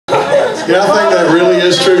Yeah, I think that really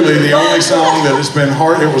is truly the only song that has been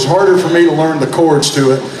hard. It was harder for me to learn the chords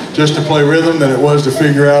to it, just to play rhythm, than it was to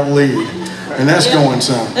figure out a lead. And that's going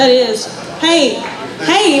some. That is. Hey,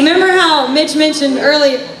 remember how Mitch mentioned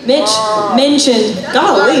earlier? Golly,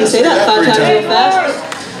 say that 5 times real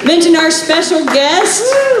fast. Mentioned our special guest.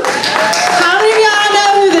 How many of y'all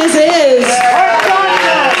know who this is?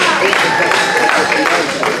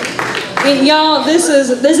 Y'all, this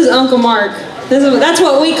is Uncle Mark. That's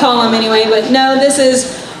what we call him anyway, but no, this is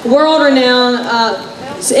world-renowned,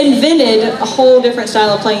 invented a whole different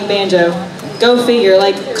style of playing banjo. Go figure,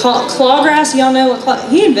 like clawgrass, y'all know what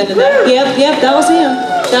he invented that. Yep, that was him.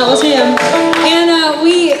 That was him. And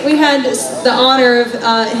we had the honor of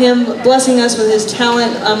him blessing us with his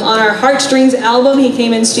talent on our Heartstrings album. He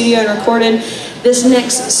came in studio and recorded this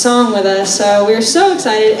next song with us, so we're so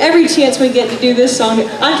excited. Every chance we get to do this song,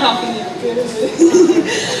 I'm talking.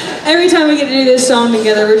 Every time we get to do this song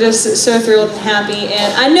together, we're just so thrilled and happy,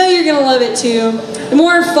 and I know you're gonna love it too.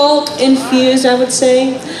 More folk infused, I would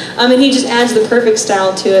say, and he just adds the perfect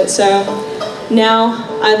style to it. So now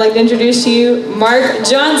I'd like to introduce to you Mark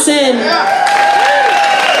Johnson.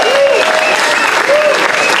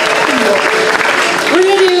 We're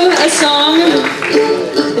gonna do a song.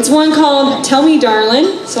 It's one called "Tell Me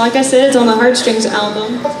Darlin'." So like I said, it's on the Heartstrings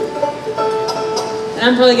album. And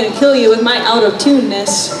I'm probably going to kill you with my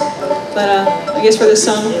out-of-tune-ness, but I guess for this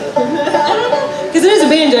song, I don't know, because it is a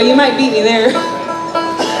banjo, you might beat me there.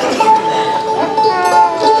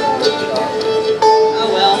 Oh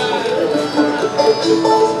well.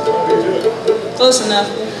 Close enough.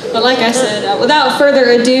 But like I said, without further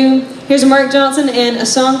ado, here's Mark Johnson and a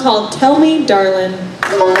song called "Tell Me Darlin'."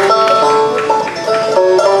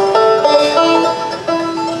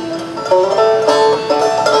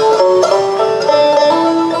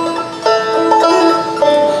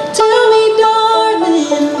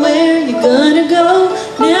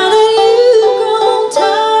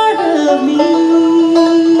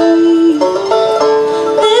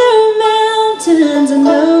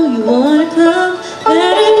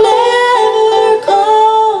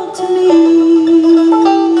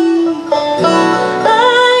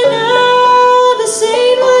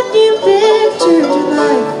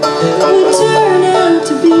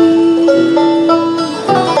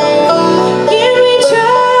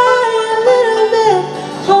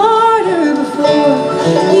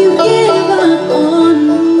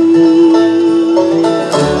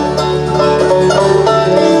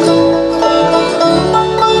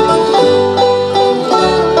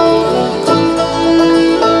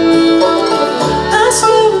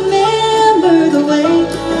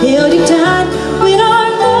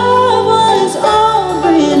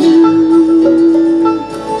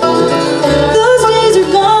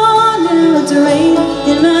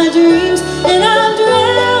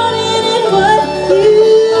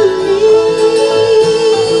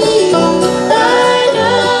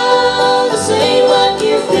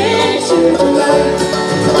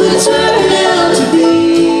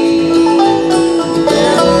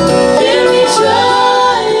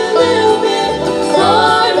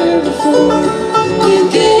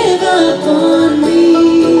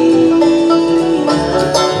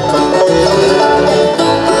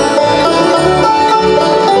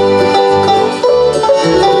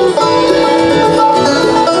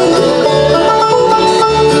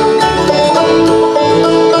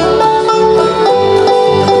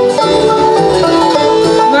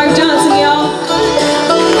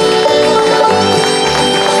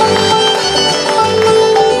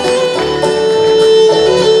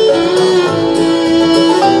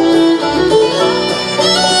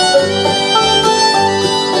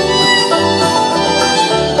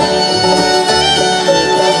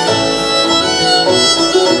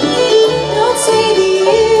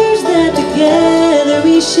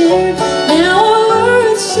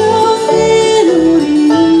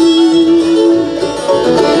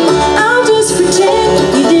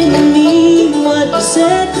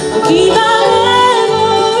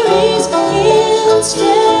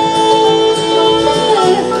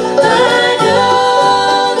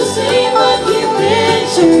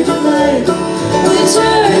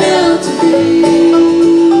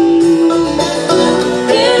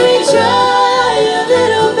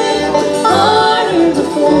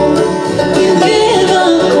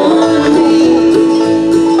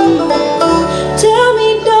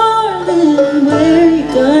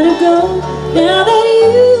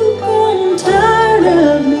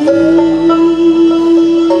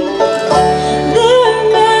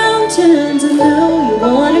 Mountains, I know you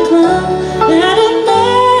wanna climb, that it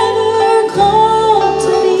never comes.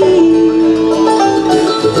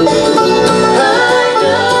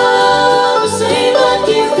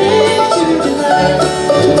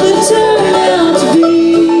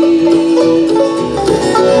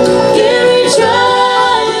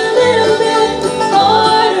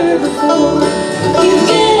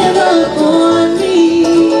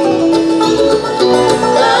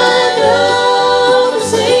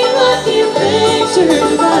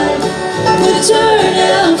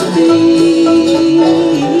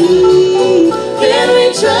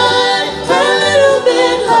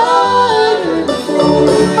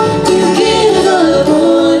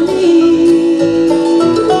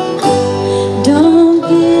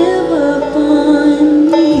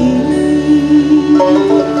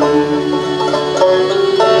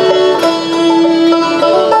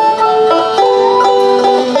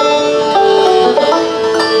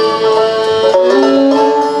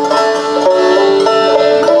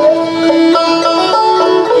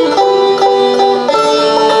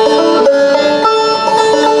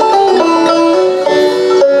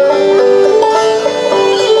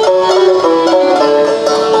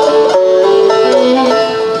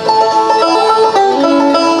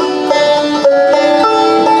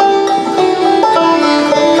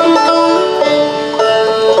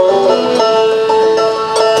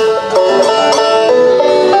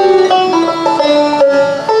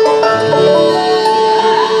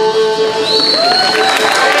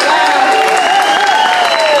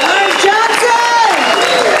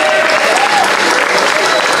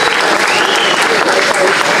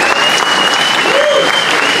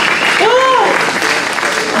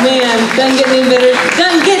 Doesn't get any better.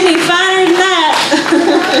 Doesn't get any finer than that.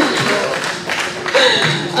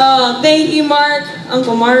 Oh, thank you, Mark.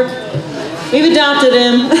 Uncle Mark. We've adopted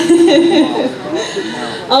him.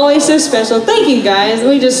 Always so special. Thank you, guys.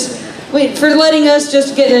 For letting us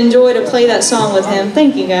just get and enjoy to play that song with him.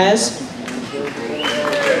 Thank you, guys.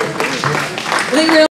 I think we're